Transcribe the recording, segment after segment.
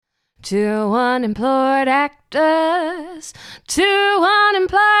Two unemployed actors. Two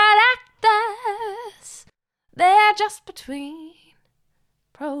unemployed actors. They're just between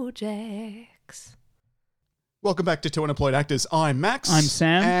projects. Welcome back to Two Unemployed Actors. I'm Max. I'm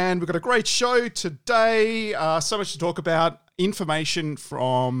Sam. And we've got a great show today. So much to talk about. Information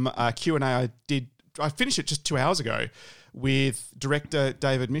from Q&A I finished it just 2 hours ago with director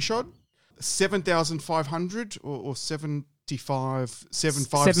David Michaud. 7,500 or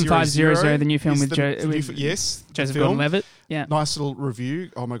 7500, the new film with Joseph Gordon-Levitt. Yeah, nice little review.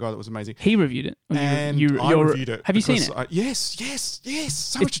 Oh my god, that was amazing. He reviewed it, and I reviewed it. Have you seen it? Yes.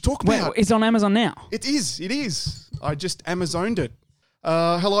 So much to talk about. It's on Amazon now. It is. I just Amazoned it.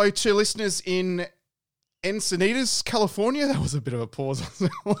 Hello to listeners in Encinitas, California. That was a bit of a pause.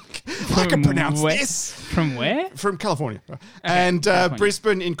 I can pronounce this. From where? From California. Okay, and California.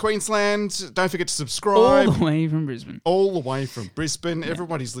 Brisbane in Queensland. Don't forget to subscribe. All the way from Brisbane. All the way from Brisbane. Yeah.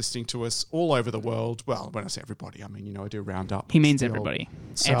 Everybody's listening to us all over the world. Well, when I say everybody, I mean, I do a roundup. He means everybody.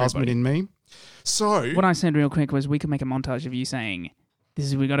 Salesman in me. So what I said real quick was we could make a montage of you saying,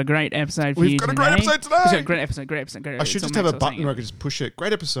 we got a great episode for you today. We've got a great episode today. We've got a great episode. I should just have a button where I could just push it.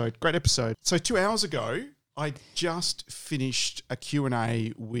 Great episode. So 2 hours ago, I just finished a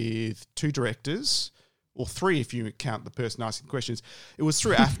Q&A with two directors, or three if you count the person asking questions. It was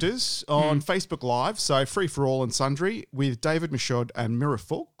through Afters on Facebook Live, so free for all and sundry, with David Michaud and Mira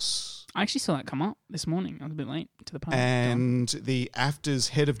Fulks. I actually saw that come up this morning. I was a bit late to the party. And the Afters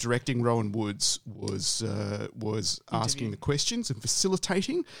head of directing, Rowan Woods, was asking the questions and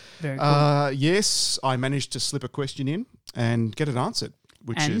facilitating. Very cool. Yes, I managed to slip a question in and get it answered,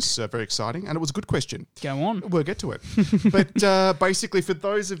 which is very exciting, and it was a good question. Go on. We'll get to it. But basically, for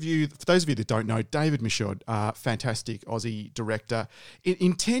those of you that don't know, David Michaud, fantastic Aussie director.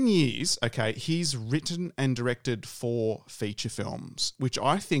 In 10 years, he's written and directed 4 feature films, which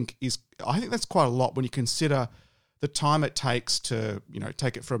I think that's quite a lot when you consider the time it takes to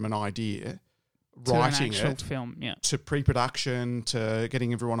take it from an idea, writing it, film, to pre-production, to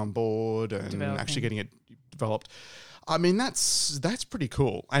getting everyone on board and actually getting it developed. I mean, that's pretty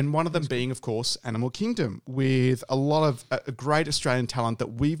cool. And one of them being, of course, Animal Kingdom, with a lot of great Australian talent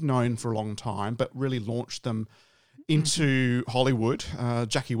that we've known for a long time, but really launched them into Hollywood.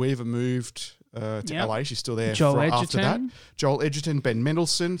 Jackie Weaver moved to LA. She's still there after that. Joel Edgerton, Ben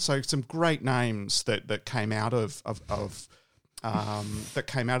Mendelsohn. So some great names that came out of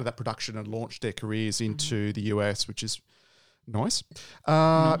that production and launched their careers into the US, which is nice.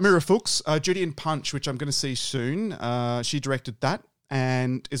 Mira Fulks, Judy and Punch, which I'm going to see soon. She directed that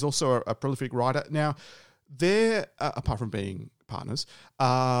and is also a prolific writer. Now, they're, apart from being partners,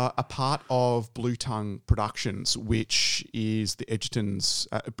 a part of Blue Tongue Productions, which is the Edgertons.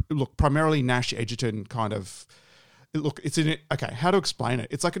 Primarily Nash Edgerton kind of. How to explain it?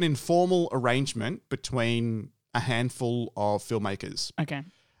 It's like an informal arrangement between a handful of filmmakers. Okay.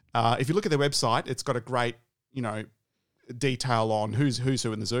 If you look at their website, it's got a great, detail on who's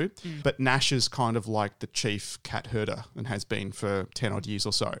who in the zoo, but Nash is kind of like the chief cat herder and has been for 10 odd years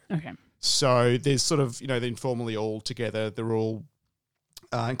or so. Okay. So there's sort of, they're informally all together. They're all,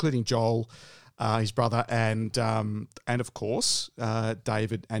 including Joel, his brother, and of course,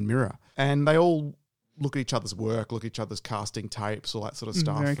 David and Mira. And they all look at each other's work, look at each other's casting tapes, all that sort of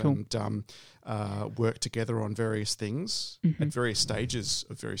stuff, very cool. and work together on various things at various stages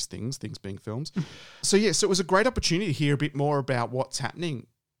of various things being films. So it was a great opportunity to hear a bit more about what's happening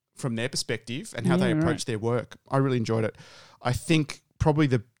from their perspective and how they approach their work. I really enjoyed it. I think probably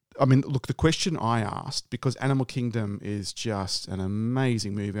the question I asked, because Animal Kingdom is just an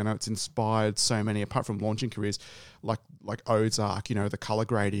amazing movie. I know it's inspired so many, apart from launching careers, like Ozark, the colour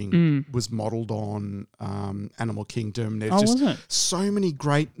grading was modelled on Animal Kingdom. There's just so many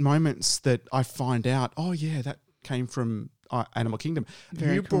great moments that I find out, that came from Animal Kingdom.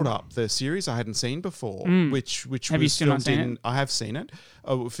 You brought up the series I hadn't seen before, which was filmed in. I have seen it.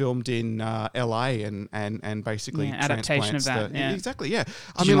 Filmed in LA and basically adaptation of that. Exactly. Yeah.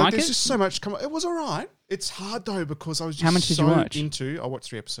 There's just so much. It was all right. It's hard though because I was just how much did you watch? I watched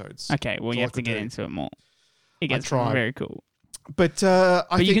 3 episodes. Okay, well you have to get into it more. It gets very cool. But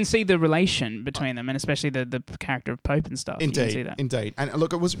you can see the relation between them, and especially the character of Pope and stuff. Indeed, you can see that. Indeed. And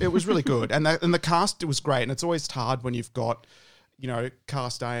look, it was really good, and the cast was great. And it's always hard when you've got,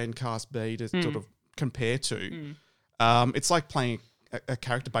 cast A and cast B to sort of compare to. It's like playing a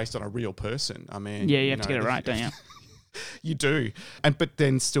character based on a real person. I mean, you have to get it right, don't you? You do, but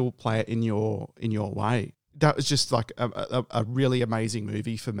then still play it in your way. That was just like a really amazing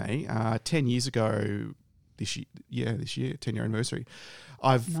movie for me. 10 years ago. This year, 10-year anniversary.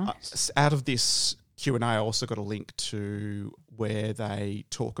 I've out of this Q&A, I also got a link to where they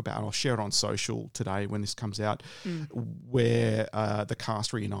talk about, and I'll share it on social today when this comes out, where the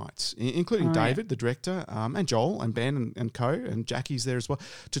cast reunites, including David, the director, and Joel and Ben and co, and Jackie's there as well,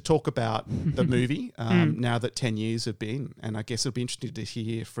 to talk about the movie now that 10 years have been. And I guess it'll be interesting to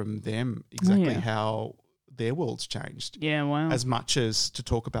hear from them exactly how their world's changed. Yeah, wow. As much as to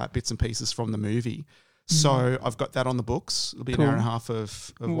talk about bits and pieces from the movie. So I've got that on the books. It'll be an hour and a half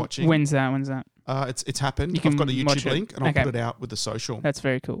of watching. When's that? It's happened. You can I've got a watch YouTube it. link and I'll put it out with the social. That's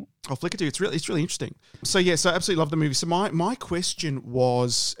very cool. I'll flick it to you. It's really interesting. So I absolutely love the movie. So my question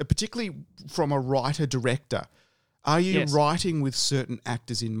was, particularly from a writer-director, are you writing with certain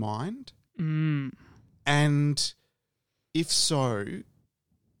actors in mind? And if so,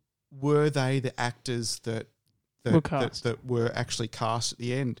 were they the actors that were actually cast at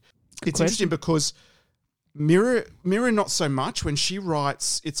the end? It's interesting because Mirror not so much. When she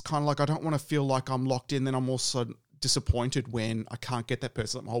writes, it's kind of like, I don't want to feel like I'm locked in. Then I'm also disappointed when I can't get that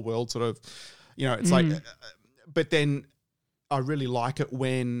person. Like my whole world sort of, it's like, but then I really like it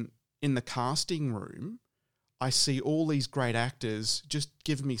when in the casting room, I see all these great actors just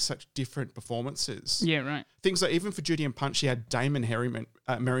giving me such different performances. Yeah, right. Things like even for Judy and Punch, she had Damon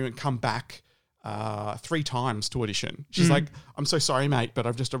Merriman come back 3 times to audition. She's like, I'm so sorry, mate, but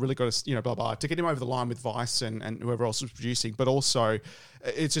I've really got to, blah, blah, to get him over the line with Vice and whoever else was producing. But also,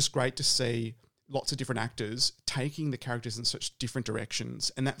 it's just great to see lots of different actors taking the characters in such different directions.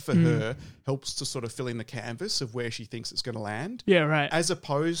 And that for her helps to sort of fill in the canvas of where she thinks it's going to land. Yeah, right. As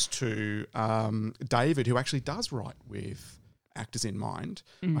opposed to David, who actually does write with actors in mind.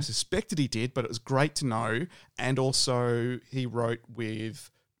 I suspected he did, but it was great to know. And also he wrote with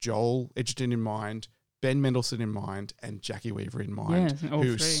Joel Edgerton in mind, Ben Mendelsohn in mind, and Jackie Weaver in mind,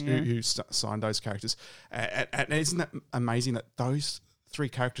 who signed those characters. And isn't that amazing that those 3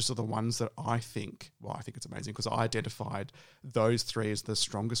 characters are the ones that I think it's amazing because I identified those 3 as the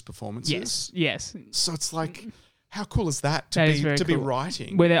strongest performances. Yes. So it's like, how cool is that to be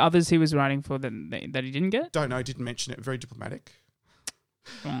writing? Were there others he was writing for that he didn't get? Don't know, didn't mention it. Very diplomatic.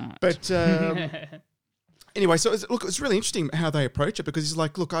 Right. But anyway, so it's really interesting how they approach it because he's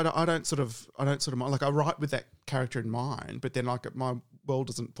like, look, I don't sort of mind. Like I write with that character in mind, but then like my world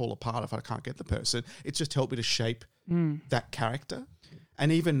doesn't fall apart if I can't get the person. It's just helped me to shape that character.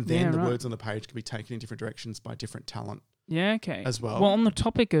 And even then, the words on the page can be taken in different directions by different talent. Yeah, okay. As well. Well, on the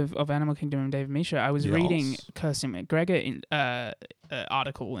topic of Animal Kingdom and David Misha, I was reading Kirsten McGregor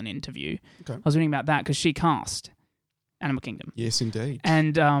article and interview. Okay. I was reading about that because she cast Animal Kingdom. Yes, indeed.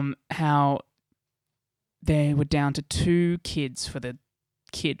 And how they were down to 2 kids for the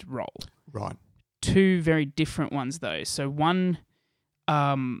kid role. Right. 2 very different ones, though. So one,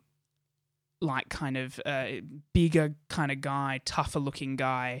 like kind of bigger kind of guy, tougher looking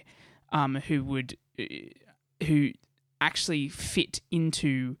guy, who actually fit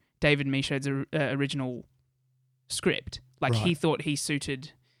into David Michaud's original script. Like he thought he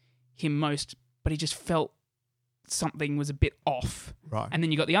suited him most, but he just felt something was a bit off. Right. And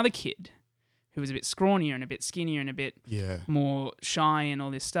then you got the other kid who was a bit scrawnier and a bit skinnier and a bit more shy and all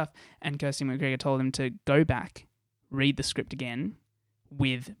this stuff. And Kirsten McGregor told him to go back, read the script again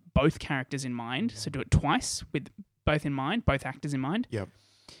with both characters in mind. So do it twice with both in mind, both actors in mind. Yep.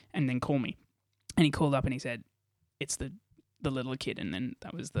 And then call me. And he called up and he said, it's the little kid. And then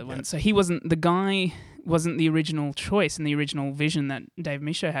that was the one. So the guy wasn't the original choice and the original vision that Dave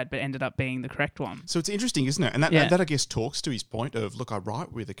Michaud had, but ended up being the correct one. So it's interesting, isn't it? And that I guess talks to his point of, look, I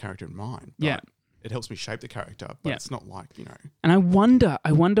write with the character in mind. But it helps me shape the character, but it's not like, And I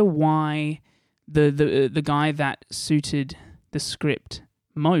wonder why the guy that suited the script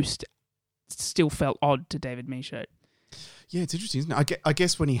most still felt odd to David Michaud. Yeah, it's interesting, isn't it? I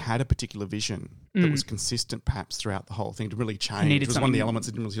guess when he had a particular vision that was consistent perhaps throughout the whole thing to really change, it was one of the elements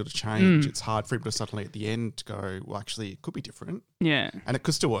that didn't really sort of change. It's hard for him to suddenly at the end to go, well, actually, it could be different. Yeah. And it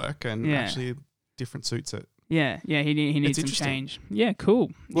could still work, and actually different suits it. Yeah, he needs some change. Yeah, cool.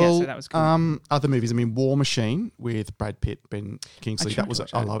 Well, so that was cool. Other movies, War Machine with Brad Pitt, Ben Kingsley.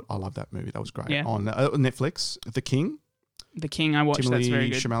 I love that movie. That was great. Yeah. On Netflix, The King. The King, I watched. That's very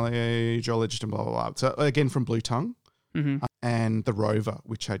good. Chalamet, Joel Edgerton, blah, blah, blah. So again, from Blue Tongue. Mm-hmm. And The Rover,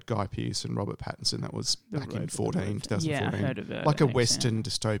 which had Guy Pearce and Robert Pattinson. That was back in 2014. Yeah, I heard of it. Like a Western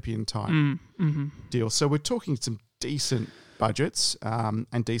dystopian type deal. So we're talking some decent budgets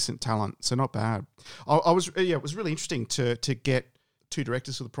and decent talent. So not bad. It was really interesting to get 2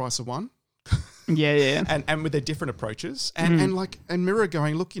 directors for the price of one. Yeah. And with their different approaches. And Mirror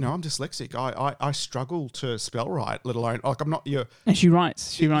going, look, I'm dyslexic. I struggle to spell right, let alone I'm not your. And she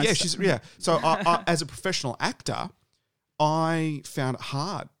writes. So I as a professional actor, I found it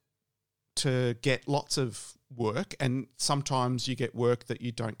hard to get lots of work, and sometimes you get work that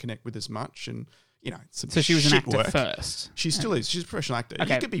you don't connect with as much, and so she was an actor work. First. She still is. She's a professional actor.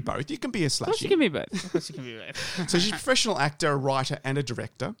 Okay. You can be both. You can be a slashy. Of course you can be both. So she's a professional actor, a writer, and a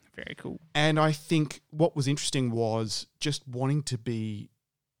director. Very cool. And I think what was interesting was just wanting to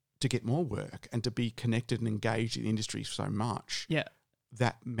get more work and to be connected and engaged in the industry so much. Yeah.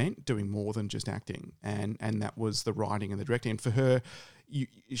 That meant doing more than just acting, and that was the writing and the directing. And for her,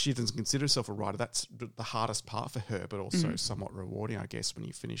 she doesn't consider herself a writer. That's the hardest part for her, but also somewhat rewarding, I guess, when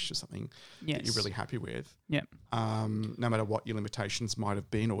you finish something that you're really happy with. Yeah. No matter what your limitations might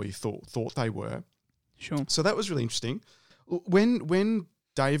have been or you thought they were. Sure. So that was really interesting. When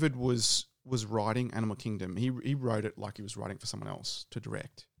David was writing Animal Kingdom, he wrote it like he was writing for someone else to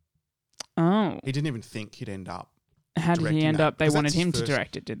direct. Oh. He didn't even think he'd end up. How did he end that, up? They wanted him to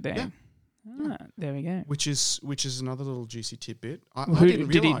direct it, did they? Yeah. Ah, there we go. Which is another little juicy tidbit. I Who, didn't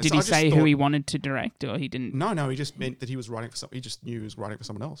realise. Did he say who he wanted to direct, or he didn't? No, he just meant that he was writing for something. He just knew he was writing for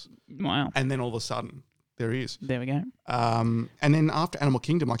someone else. Wow. And then all of a sudden, there he is. There we go. And then after Animal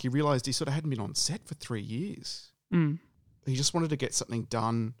Kingdom, he realised he sort of hadn't been on set for 3 years. Mm. He just wanted to get something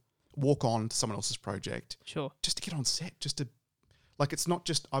done, walk on to someone else's project. Sure. Just to get on set, just to... it's not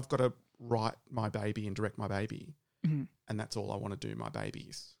just I've got to write my baby and direct my baby, and that's all I want to do, my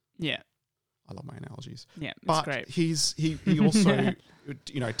babies. Yeah. I love my analogies. Yeah, but great. he also,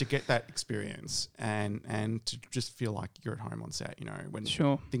 to get that experience and to just feel like you're at home on set, when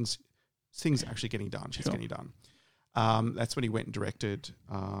things actually getting done, shit's getting done. That's when he went and directed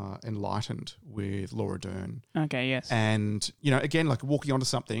Enlightened with Laura Dern. Okay, yes. And, again, walking onto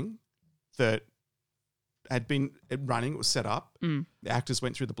something that had been running, it was set up. The actors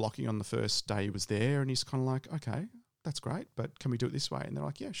went through the blocking on the first day he was there, and he's kind of like, okay, that's great, but can we do it this way? And they're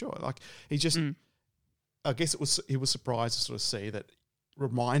like, yeah, sure. He just, I guess he was surprised to sort of see that,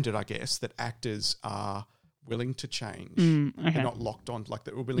 reminded, I guess, that actors are willing to change. They're not locked on,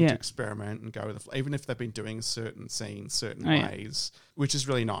 they're willing to experiment and go with even if they've been doing certain scenes, certain ways, which is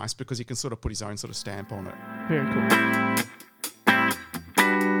really nice because he can sort of put his own sort of stamp on it. Very cool.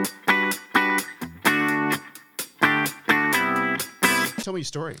 Tell me your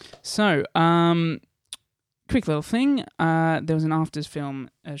story. So, quick little thing. There was an afters film,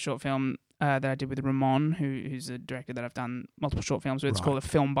 a short film that I did with Ramon, who's a director that I've done multiple short films with. It's called A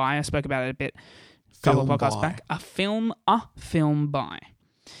Film By. I spoke about it a bit a couple of podcasts back. A film by.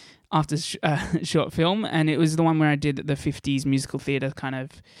 Afters short film, and it was the one where I did the 50s musical theatre kind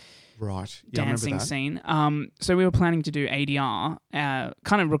of dancing scene. So we were planning to do ADR,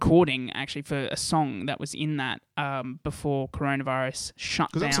 kind of recording actually for a song that was in that before coronavirus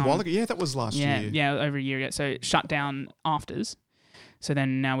shut down. Because that was a while ago. Yeah, that was last year. Yeah, over a year ago. So it shut down afters. So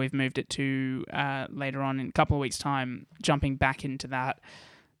then now we've moved it to later on in a couple of weeks' time, jumping back into that.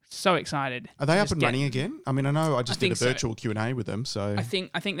 So excited. Are they up and running again? I mean, I know I did a virtual so. Q&A with them, so... I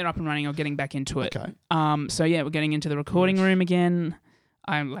think they're up and running or getting back into it. Okay. So yeah, we're getting into the recording room again.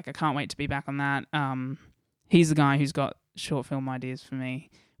 I can't wait to be back on that. He's the guy who's got short film ideas for me,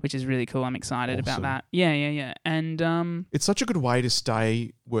 which is really cool. I'm excited about that. Yeah. And it's such a good way to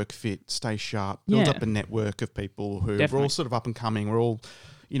stay work fit, stay sharp, build up a network of people who we're all sort of up and coming. We're all,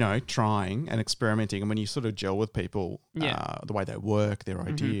 trying and experimenting. And when you sort of gel with people, the way they work, their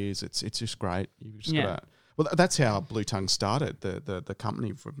ideas, it's just great. You just gotta. Well, that's how Blue Tongue started, the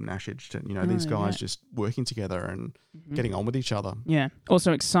company from Nash Edgerton. These guys just working together and getting on with each other. Yeah.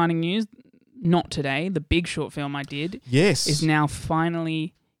 Also, exciting news. Not today. The big short film I did is now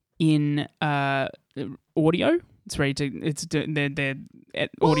finally in audio. It's ready to.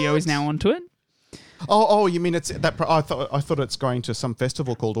 Audio is now onto it. Oh! You mean it's that? I thought it's going to some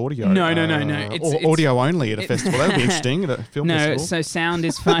festival called Audio. No. It's audio only at a festival. That would be interesting at a film festival. No, so sound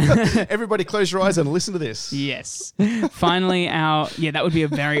is fine. Everybody, close your eyes and listen to this. Yes, finally, that would be a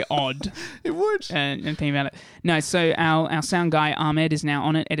very odd. It would. And think about it. No, so our sound guy Ahmed is now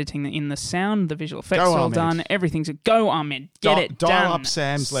on it, editing in the sound. The visual effects are all done. Everything's go Ahmed, get it done. Dial up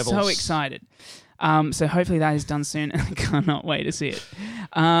Sam's levels. So excited. So hopefully that is done soon, and I cannot wait to see it.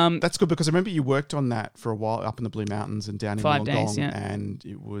 That's good because I remember you worked on that for a while up in the Blue Mountains and down in 5 Wollongong, days, and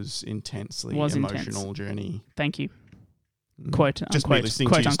it was intensely emotional journey. Thank you. Quote just unquote. me listening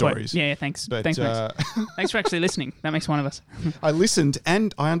Quote, to your unquote. stories. Yeah, thanks. But, thanks, Max. Thanks for actually listening. That makes one of us. I listened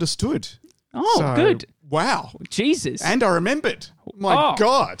and I understood. Oh, good. Wow. Jesus. And I remembered. My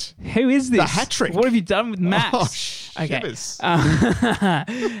God. Who is this? The hat trick. What have you done with Max? Oh, okay.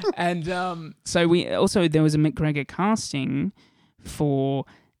 And so there was a McGregor casting for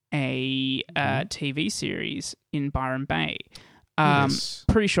a TV series in Byron Bay. Yes.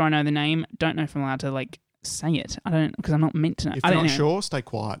 Pretty sure I know the name. Don't know if I'm allowed to say it. I don't, because I'm not meant to know. If I you're don't not know. sure, stay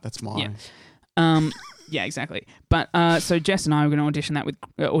quiet. That's my... Yeah. Yeah, exactly. But so Jess and I were going to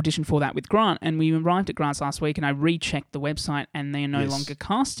audition for that with Grant, and we arrived at Grant's last week, and I rechecked the website, and they are no longer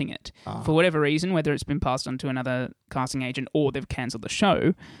casting it for whatever reason, whether it's been passed on to another casting agent or they've cancelled the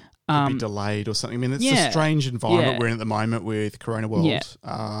show. Could be delayed or something. I mean, it's a strange environment we're in at the moment with Corona World. Yeah.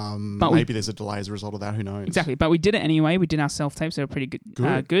 But maybe there's a delay as a result of that. Who knows? Exactly. But we did it anyway. We did our self-tapes. They were pretty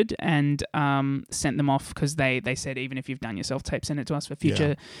good and sent them off because they said, even if you've done your self-tape, send it to us for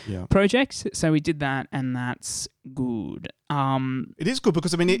future projects. So we did that, and that's good. It is good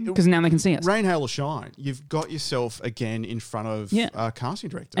because, I mean... Because now they can see us. Rain, hail or shine, you've got yourself again in front of a casting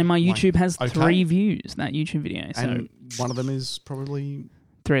director. And my YouTube has 3 views, that YouTube video. So and one of them is probably...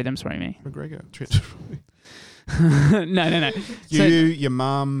 3 of them, sorry, me. McGregor. No. You, your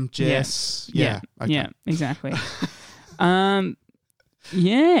mum, Jess. Yeah, exactly.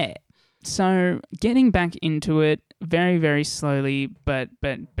 So getting back into it very, very slowly, but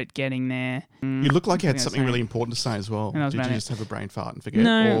getting there. You look like you had something really important to say as well. Did you just have a brain fart and forget?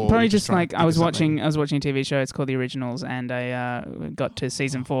 No, probably just like I was watching a TV show. It's called The Originals, and I got to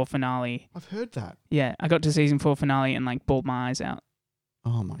season 4 finale. I've heard that. Yeah, I got to season 4 finale and like bawled my eyes out.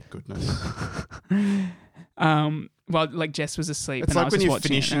 Oh my goodness. Well, like Jess was asleep. It's and like I was when just you're watching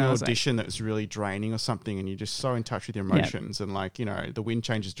finishing it, an audition that was really draining or something, and you're just so in touch with your emotions, and like, you know, the wind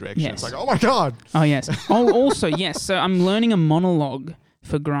changes direction. Yes. It's like, oh my God. Oh, yes. Also, yes. So I'm learning a monologue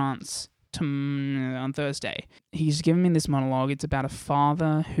for Grant's on Thursday. He's given me this monologue. It's about a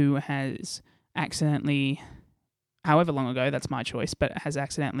father who has accidentally, however long ago, that's my choice, but has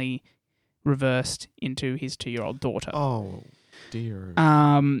accidentally reversed into his 2-year-old daughter. Oh, dear.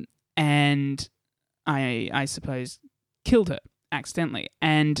 And I suppose killed her accidentally.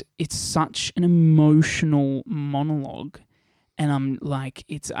 And it's such an emotional monologue. And I'm like,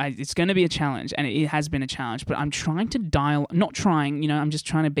 it's going to be a challenge, and it has been a challenge, but I'm trying to I'm just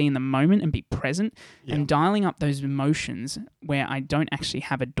trying to be in the moment and be present and dialing up those emotions where I don't actually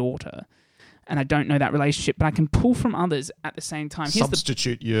have a daughter and I don't know that relationship, but I can pull from others at the same time.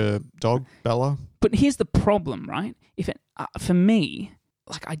 Substitute your dog, Bella. But here's the problem, right? For me,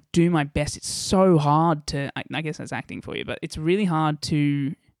 like, I do my best. It's so hard to, I guess that's acting for you, but it's really hard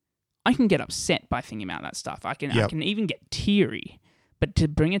to, I can get upset by thinking about that stuff. I can even get teary, but to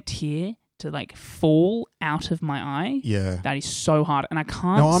bring a tear to like fall out of my eye, that is so hard, and I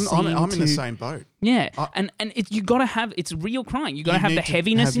can't. No, I'm in the same boat. Yeah, and you got to have, it's real crying. You got to have the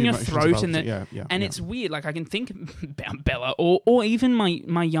heaviness in your throat, and it's weird. Like, I can think about Bella or even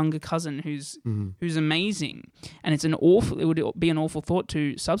my younger cousin who's amazing, and it would be an awful thought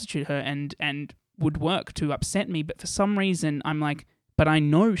to substitute her and would work to upset me, but for some reason I'm like, but I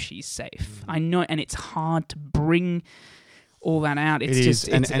know she's safe. I know, and it's hard to bring all that out.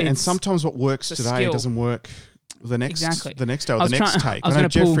 And sometimes what works today doesn't work the next day or the next take. I know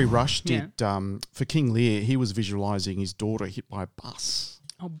Jeffrey Rush did for King Lear. He was visualizing his daughter hit by a bus.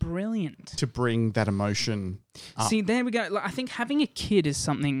 Oh, brilliant! To bring that emotion up. See, there we go. Like, I think having a kid is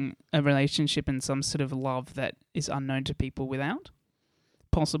a relationship and some sort of love that is unknown to people without.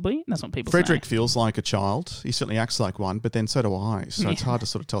 Possibly. That's what people Frederick say. feels like a child. He certainly acts like one, but then so do I. So it's hard to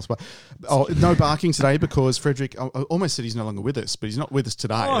sort of tell us. Oh, no barking today because Frederick, I almost said he's no longer with us, but he's not with us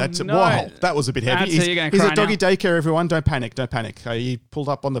today. Oh, Wow, that was a bit heavy. He's at doggy now. daycare, everyone. Don't panic. He pulled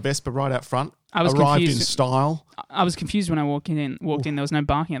up on the Vespa right out front. Arrived confused. in style. I was confused when I walked in. There was no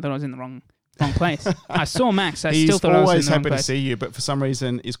barking. I thought I was in the wrong place. I saw Max. I still thought I was in the wrong place. He's always happy to see you, but for some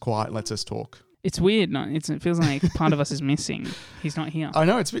reason is quiet and lets us talk. It's weird. No, it feels like part of us is missing. He's not here. I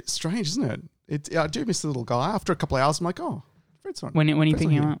know, it's a bit strange, isn't it? I do miss the little guy. After a couple of hours, I'm like, oh, Fred's on. When are you picking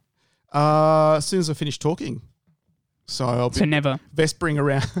him up? As soon as I finish talking. So I'll be never Vespering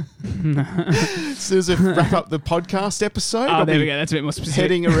around. As soon as I wrap up the podcast episode, I'll there we go. That's a bit more specific.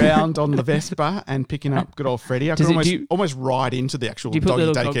 Heading around on the Vespa and picking up good old Freddie. I can almost ride into the actual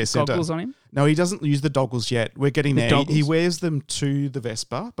doggy daycare centre. Goggles on him? No, he doesn't use the doggles yet. We're getting there. He wears them to the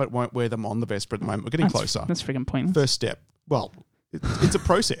Vespa, but won't wear them on the Vespa at the moment. We're getting closer. That's freaking pointless. First step. Well, it's a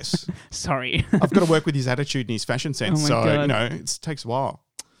process. Sorry. I've got to work with his attitude and his fashion sense. God. It takes a while.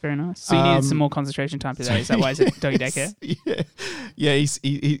 Very nice. So you needed some more concentration time today. Is that why he's at doggy daycare? Yeah.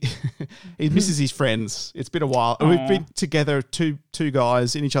 He misses his friends. It's been a while. Aww. We've been together, two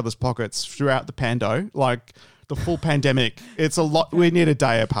guys in each other's pockets throughout the pando, like the full pandemic. It's a lot. We need a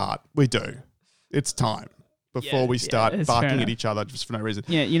day apart. We do. It's time before we start barking at each other just for no reason.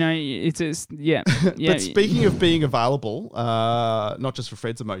 Yeah, it's But speaking of being available, not just for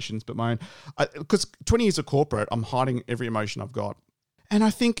Fred's emotions, but my own, because 20 years of corporate, I'm hiding every emotion I've got. And I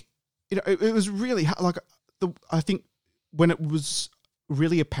think, it was really hard. Like, I think when it was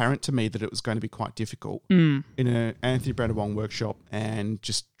really apparent to me that it was going to be quite difficult in an Anthony Brandon Wong workshop, and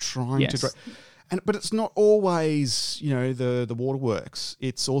just trying to. But it's not always, the waterworks.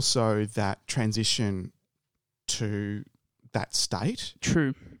 It's also that transition to that state.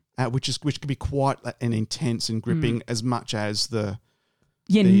 True. Which can be quite an intense and gripping, as much as not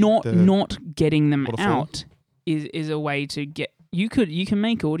getting them waterfall. out is a way to get. You can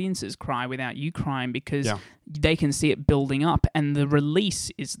make audiences cry without you crying, because they can see it building up, and the release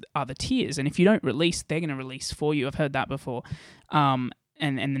are the tears. And if you don't release, they're going to release for you. I've heard that before. And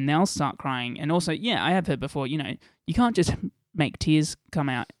then they'll start crying. And also, I have heard before, you can't just make tears come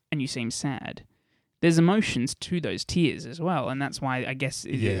out and you seem sad. There's emotions to those tears as well, and that's why I guess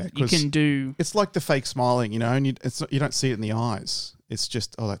you can do. It's like the fake smiling, and you don't see it in the eyes. It's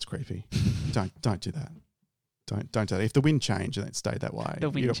just, oh, that's creepy. Don't do that. Don't do that. If the wind changed and it stayed that way,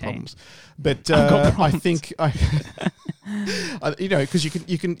 you got problems. But I think because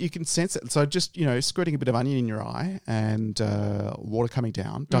you can sense it. So just squirting a bit of onion in your eye and water coming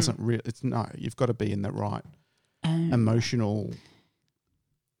down doesn't really. You've got to be in the right emotional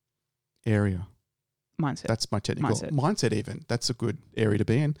area. Mindset. That's my technical mindset. Even that's a good area to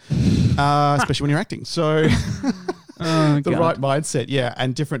be in, especially when you're acting. So right mindset,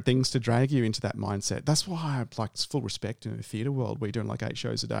 and different things to drag you into that mindset. That's why I like full respect in the theatre world. We're doing like 8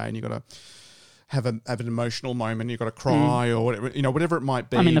 shows a day, and you got to have an emotional moment. You got to cry or whatever, whatever it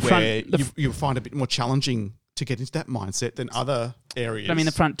might be. I mean, you find it a bit more challenging to get into that mindset than other areas. But I mean,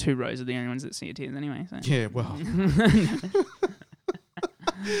 the front 2 rows are the only ones that see your tears anyway. So. Yeah, well.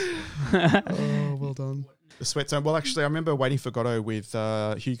 Oh, well done. The sweat zone. Well, actually, I remember waiting for Godot with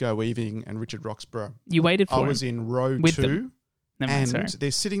Hugo Weaving and Richard Roxburgh. You waited for I was in row 2, and sorry.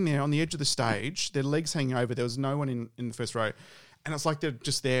 They're sitting there on the edge of the stage, their legs hanging over. There was no one in the first row. And it's like they're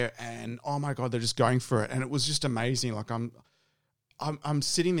just there, and oh my God, they're just going for it. And it was just amazing. Like I'm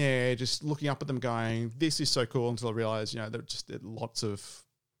sitting there just looking up at them going, this is so cool, until I realised, they're just lots of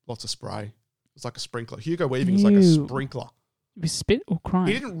spray. It's like a sprinkler. Hugo Weaving is like a sprinkler. Was spit or crying?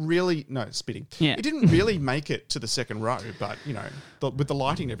 He didn't really... No, spitting. Yeah. He didn't really make it to the second row, but, with the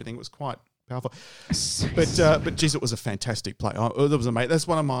lighting and everything, it was quite powerful. But geez, it was a fantastic play. Oh, that was amazing. That's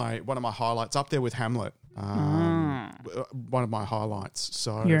one of my highlights, up there with Hamlet. One of my highlights.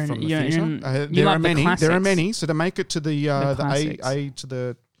 So from the theatre. There are many. So to make it to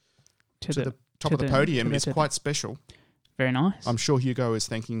the top of the podium is quite special. Very nice. I'm sure Hugo is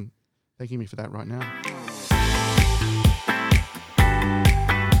thanking me for that right now.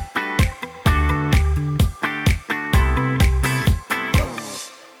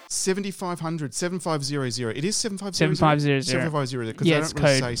 7500, 7500. It is 7500. 7500. 7500 because they don't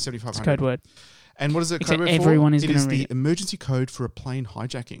really say 7500. It's code word. And what is it code word for? Everyone is it is the emergency code for a plane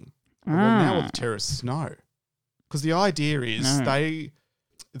hijacking. Well, now all the terrorists know. Because the idea is they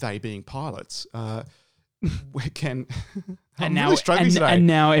being pilots, can... and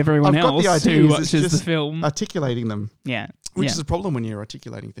now everyone else who watches the film. Articulating them. Yeah. Which is a problem when you're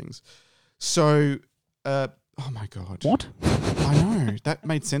articulating things. So... oh my God! What? I know that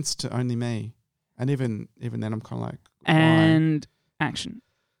made sense to only me, and even then, I'm kind of like, why? And action.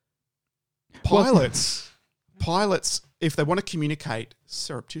 Pilots, if they want to communicate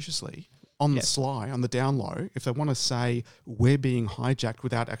surreptitiously on the sly, on the down low, if they want to say we're being hijacked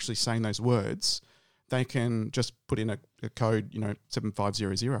without actually saying those words, they can just put in a code,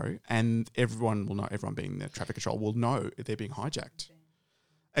 7500, and everyone will know. Everyone being the traffic control will know if they're being hijacked.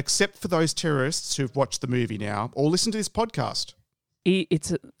 Except for those terrorists who've watched the movie now or listened to this podcast.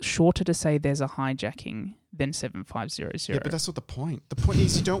 It's shorter to say there's a hijacking than 7500. Yeah, but that's not the point. The point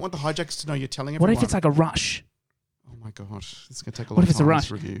is you don't want the hijackers to know you're telling everyone. What if it's like a rush? Oh my gosh, it's going to take a lot What of if it's time a rush?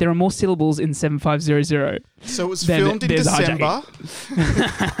 review. There are more syllables in 7500. So it was filmed in December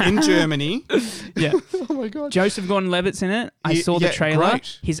in Germany. Yeah. Oh my God. Joseph Gordon-Levitt's in it. I saw the trailer.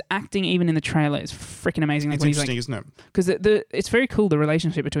 Great. His acting, even in the trailer, is freaking amazing. It's interesting, isn't it? Because it's very cool, the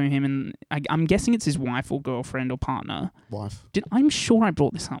relationship between him and... I'm guessing it's his wife or girlfriend or partner. Wife. I'm sure I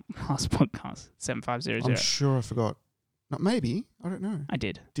brought this up last podcast, 7500. I'm sure I forgot. Maybe. I don't know. I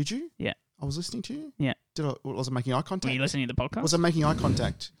did. Did you? Yeah. I was listening to you? Yeah. Was I making eye contact? Were you listening to the podcast? Was I making eye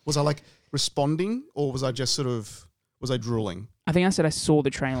contact? Was I like responding, or was I just was I drooling? I think I said I saw the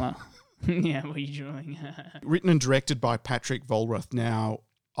trailer. Yeah, were you drooling? Written and directed by Patrick Vollrath. Now,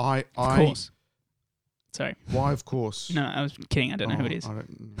 Of course. Sorry. Why, of course? No, I was kidding. I don't know who it is.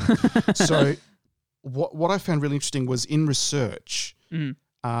 So, what I found really interesting was in research,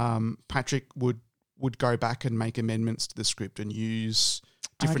 Patrick would go back and make amendments to the script and use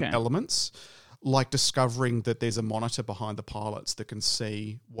different elements, like discovering that there's a monitor behind the pilots that can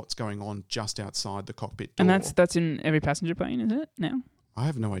see what's going on just outside the cockpit door. And that's in every passenger plane, is it, now? I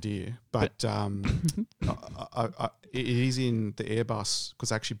have no idea, but it is in the Airbus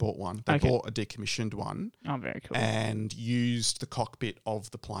because I actually bought one. They bought a decommissioned one. Oh, very cool. And used the cockpit of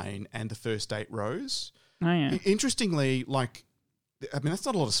the plane and the first 8 rows. Oh, yeah. Interestingly, that's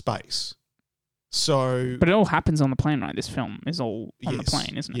not a lot of space. So, but it all happens on the plane, right? This film is all on the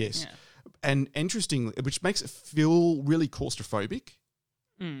plane, isn't it? Yes. Yeah. And interestingly, which makes it feel really claustrophobic.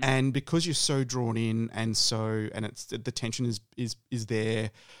 And because you're so drawn in and it's the tension is there,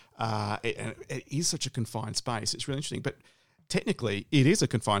 it is such a confined space. It's really interesting. But technically, it is a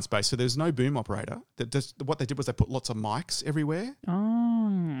confined space. So there's no boom operator. What they did was they put lots of mics everywhere.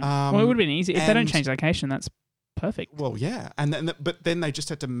 Oh. Well, it would have been easy. If they don't change location, that's perfect. Well, yeah. But then they just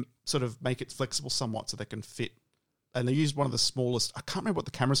had to sort of make it flexible somewhat so they can fit. And they used one of the smallest, I can't remember what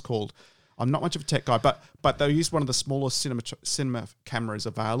the camera's called. I'm not much of a tech guy, but they used one of the smallest cinema cameras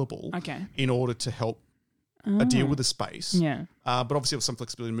available in order to help deal with the space. Yeah. But obviously with some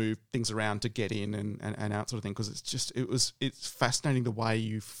flexibility to move things around to get in and out sort of thing because it's fascinating the way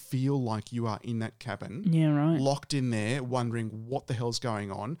you feel like you are in that cabin. Yeah, right. Locked in there, wondering what the hell's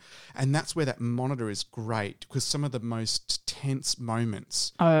going on. And that's where that monitor is great because some of the most tense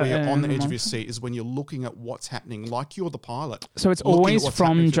moments where you're on the edge of your seat is when you're looking at what's happening like you're the pilot. So it's always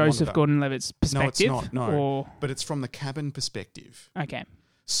from Joseph Gordon-Levitt's perspective? No, it's not, but it's from the cabin perspective. Okay.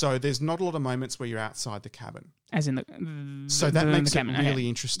 So there's not a lot of moments where you're outside the cabin. As in that makes it really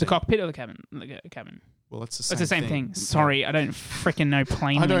interesting. The cockpit or the cabin? The cabin. Well, it's the same. It's the same thing. Sorry, I don't freaking know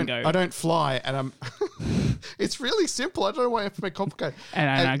plane lingo. I don't fly, and I'm. It's really simple. I don't know why I have to make it complicated.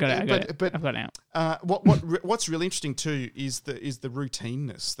 I got it. But I've got it out. What's really interesting too is the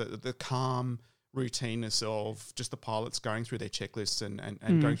routineness, the calm routineness of just the pilots going through their checklists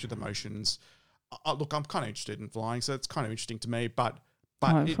and going through the motions. Look, I'm kind of interested in flying, so it's kind of interesting to me, but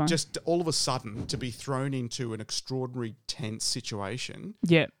it just all of a sudden to be thrown into an extraordinary tense situation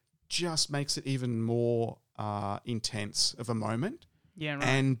just makes it even more intense of a moment. Yeah, right.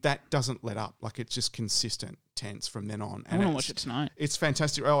 And that doesn't let up. Like it's just consistent tense from then on. I want to watch it tonight. It's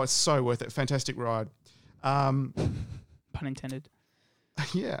fantastic. Oh, it's so worth it. Fantastic ride. Pun intended.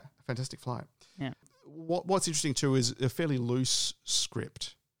 Yeah, fantastic flight. Yeah. What's interesting too is a fairly loose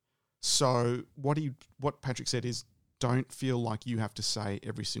script. So what Patrick said is, don't feel like you have to say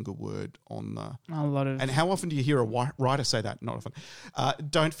every single word on the... And how often do you hear a writer say that? Not often.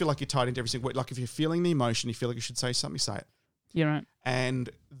 Don't feel like you're tied into every single word. Like if you're feeling the emotion, you feel like you should say something, say it. You're right. And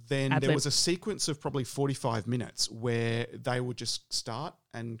then there was a sequence of probably 45 minutes where they would just start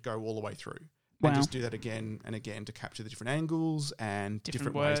and go all the way through. Wow. And just do that again and again to capture the different angles and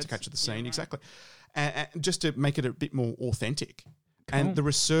different ways to capture the scene. Yeah, right. Exactly. And just to make it a bit more authentic. Cool. And the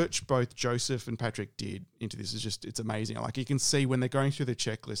research both Joseph and Patrick did into this is just, it's amazing. Like you can see when they're going through their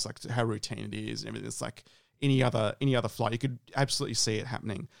checklist, like how routine it is and everything. It's like any other flight. You could absolutely see it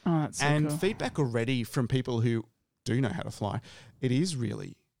happening. Oh, that's so cool. Feedback already from people who do know how to fly. It is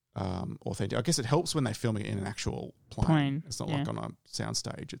really authentic. I guess it helps when they film it in an actual plane. It's not like on a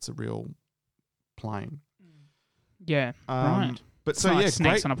soundstage. It's a real plane. Yeah, right. But it's like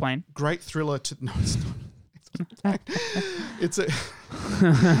snakes on a plane. Great thriller to... No, it's not.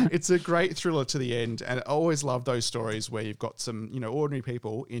 It's a great thriller to the end, and I always love those stories where you've got some ordinary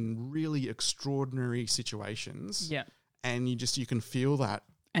people in really extraordinary situations. Yeah, and you can feel that.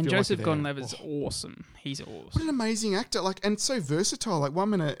 And Joseph Gordon-Levitt's awesome. He's awesome. What an amazing actor! And so versatile. Like 1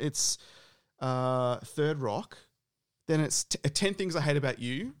 minute it's Third Rock, then it's 10 Things I Hate About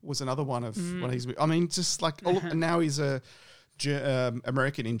You was another one of one of his. I mean, just like now he's a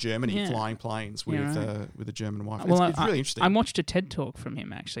American in Germany flying planes with a German wife. Well, it's really interesting. I watched a TED talk from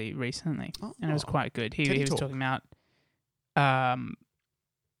him actually recently, and it was quite good. He was talking about, I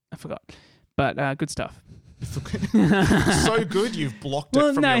forgot, but good stuff. So good, you've blocked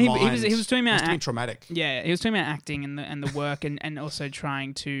it from your mind. He was talking about traumatic. Yeah, he was talking about acting and the work and also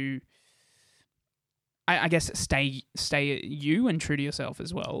trying to, I guess, stay you and true to yourself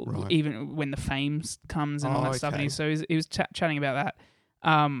as well, even when the fame comes and all that stuff. And he was chatting about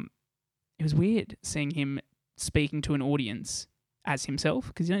that. It was weird seeing him speaking to an audience as himself,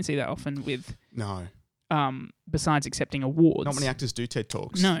 because you don't see that often with... No. Besides accepting awards. Not many actors do TED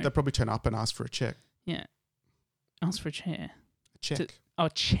Talks. No. They probably turn up and ask for a check. Yeah. Ask for a chair. A check.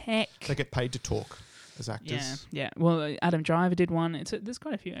 Check. They get paid to talk as actors. Yeah. Well, Adam Driver did one. There's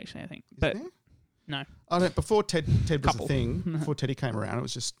quite a few actually, I think. Is there? No. Before Ted was a thing, before Teddy came around, it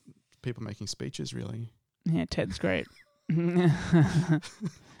was just people making speeches, really. Yeah, Ted's great. The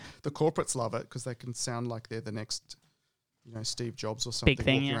corporates love it because they can sound like they're the next, Steve Jobs or something,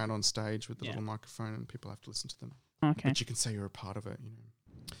 walking around on stage with the little microphone and people have to listen to them. Okay. But you can say you're a part of it,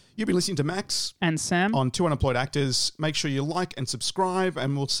 You've been listening to Max and Sam on Two Unemployed Actors. Make sure you like and subscribe,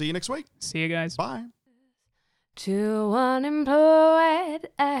 and we'll see you next week. See you guys. Bye. Two unemployed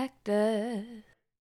actors.